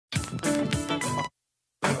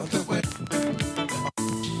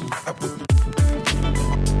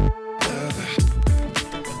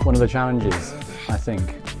One of the challenges, I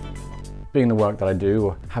think, being the work that I do,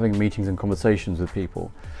 or having meetings and conversations with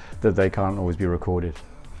people, that they can't always be recorded,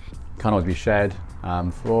 can't always be shared,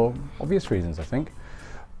 for obvious reasons, I think.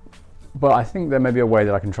 But I think there may be a way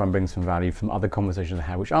that I can try and bring some value from other conversations I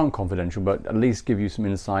have, which aren't confidential, but at least give you some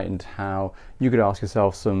insight into how you could ask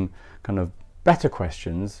yourself some kind of better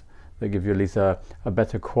questions that give you at least a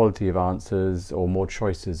better quality of answers or more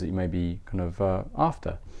choices that you may be kind of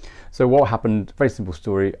after. So what happened, very simple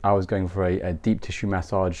story, I was going for a deep tissue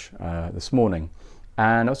massage this morning,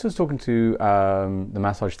 and I was just talking to the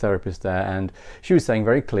massage therapist there, and she was saying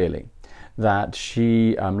very clearly that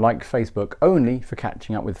she liked Facebook only for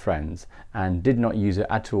catching up with friends and did not use it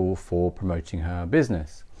at all for promoting her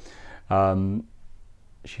business.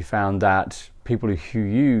 She found that people who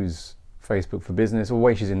use Facebook for business, or the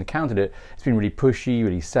way she's encountered it, it's been really pushy,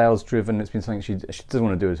 really sales driven. It's been something she doesn't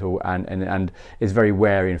want to do at all, and is very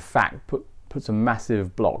wary. In fact, puts a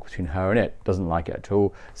massive block between her and it, doesn't like it at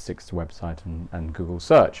all, sticks to website and Google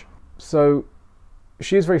search. So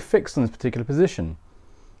she is very fixed on this particular position,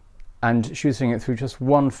 and she was seeing it through just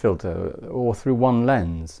one filter or through one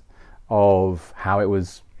lens of how it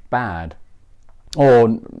was bad.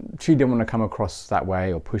 Or she didn't want to come across that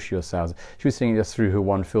way or push your sales. She was seeing it just through her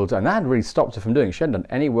one filter, and that had really stopped her from doing it. She hadn't done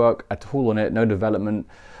any work at all on it, no development,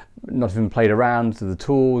 not even played around with the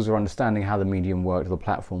tools or understanding how the medium worked or the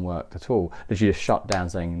platform worked at all. That she just shut down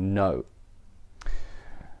saying no.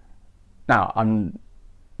 Now, I'm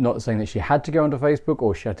not saying that she had to go onto Facebook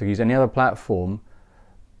or she had to use any other platform,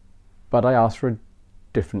 but I asked her a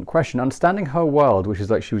different question. Understanding her world, which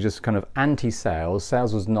is like she was just kind of anti-sales.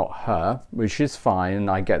 Sales was not her, which is fine, and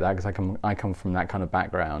I get that because I come from that kind of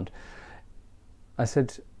background. I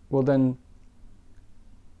said, well then,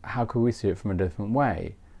 how could we see it from a different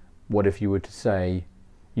way? What if you were to say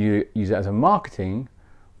you use it as a marketing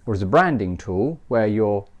or as a branding tool where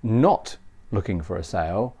you're not looking for a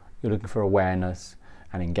sale, you're looking for awareness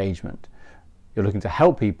and engagement. You're looking to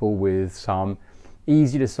help people with some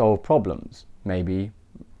easy to solve problems, maybe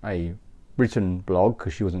a written blog,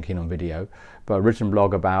 because she wasn't keen on video, but a written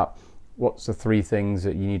blog about what's the 3 things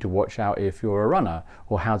that you need to watch out if you're a runner,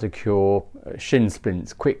 or how to cure shin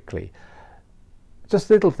splints quickly. Just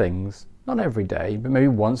little things, not every day, but maybe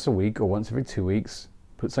once a week or once every 2 weeks,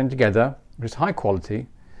 put something together, which is high quality,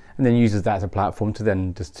 and then uses that as a platform to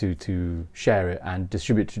then just to share it and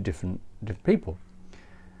distribute to different people.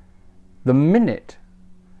 The minute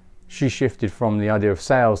she shifted from the idea of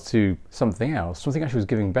sales to something else, something actually was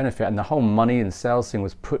giving benefit, and the whole money and sales thing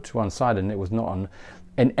was put to one side and it was not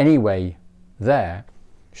in any way there,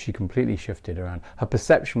 she completely shifted around. Her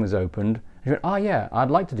perception was opened, and she went, oh yeah, I'd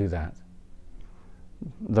like to do that.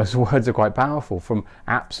 Those words are quite powerful, from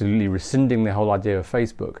absolutely rescinding the whole idea of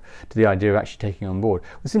Facebook to the idea of actually taking on board,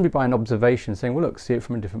 was simply by an observation saying, well look, see it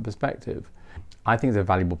from a different perspective. I think it's a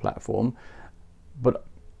valuable platform, but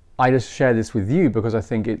I just share this with you because I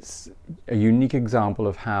think it's a unique example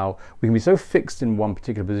of how we can be so fixed in one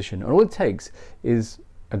particular position, and all it takes is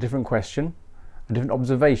a different question, a different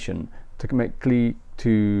observation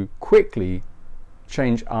to quickly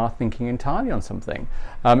change our thinking entirely on something.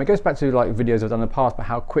 It goes back to like videos I've done in the past about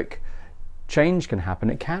how quick change can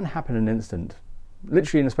happen. It can happen in an instant.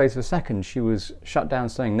 Literally in the space of a second, she was shut down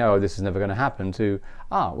saying, no, this is never going to happen, to,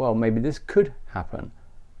 well, maybe this could happen.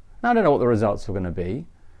 Now, I don't know what the results are going to be,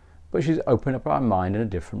 but she's opened up her mind in a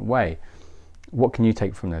different way. What can you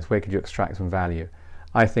take from this? Where could you extract some value?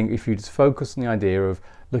 I think if you just focus on the idea of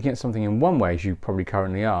looking at something in one way, as you probably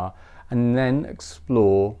currently are, and then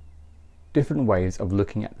explore different ways of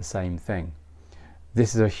looking at the same thing.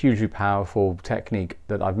 This is a hugely powerful technique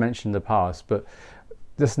that I've mentioned in the past, but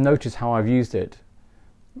just notice how I've used it.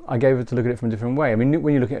 I gave her to look at it from a different way. I mean,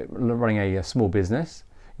 when you look at running a small business,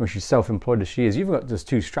 when she's self-employed as she is, you've got just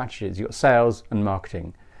 2 strategies. You've got sales and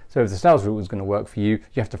marketing. So if the sales route was going to work for you,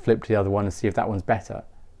 you have to flip to the other one and see if that one's better.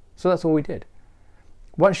 So that's all we did.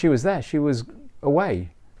 Once she was there, she was away.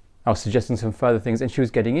 I was suggesting some further things and she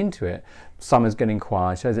was getting into it. Summer's getting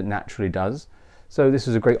quiet, as it naturally does. So this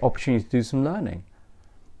was a great opportunity to do some learning.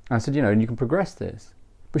 And I said, you know, you can progress this.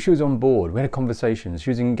 But she was on board. We had conversations. She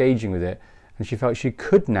was engaging with it, and she felt she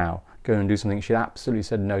could now go and do something she absolutely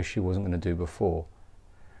said no, she wasn't going to do before.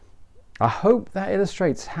 I hope that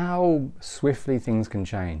illustrates how swiftly things can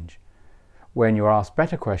change when you're asked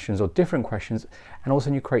better questions or different questions, and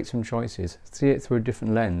also you create some choices. See it through a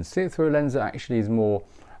different lens. See it through a lens that actually is more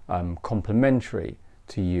complementary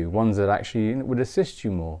to you, ones that actually would assist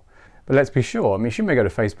you more. But let's be sure, I mean, she may go to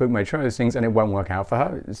Facebook, may try those things, and it won't work out for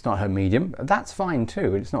her. It's not her medium. That's fine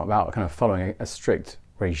too. It's not about kind of following a strict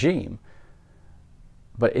regime.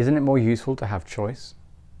 But isn't it more useful to have choice?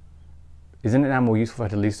 Isn't it now more useful for her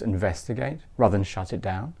to at least investigate rather than shut it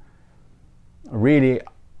down? I really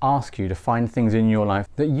ask you to find things in your life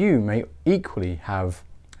that you may equally have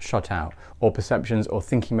shut out, or perceptions or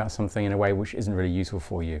thinking about something in a way which isn't really useful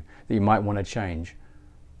for you, that you might want to change.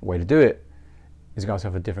 The way to do it is to ask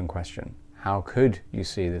yourself a different question. How could you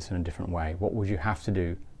see this in a different way? What would you have to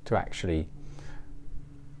do to actually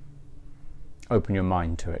open your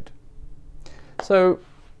mind to it? So,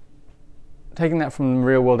 taking that from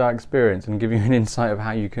real world experience and giving you an insight of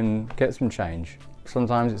how you can get some change.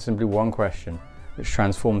 Sometimes it's simply one question which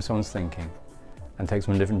transforms someone's thinking and takes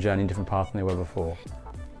them on a different journey, different path than they were before.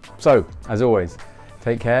 So, as always,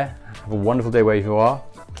 take care, have a wonderful day wherever you are,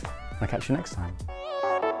 and I'll catch you next time.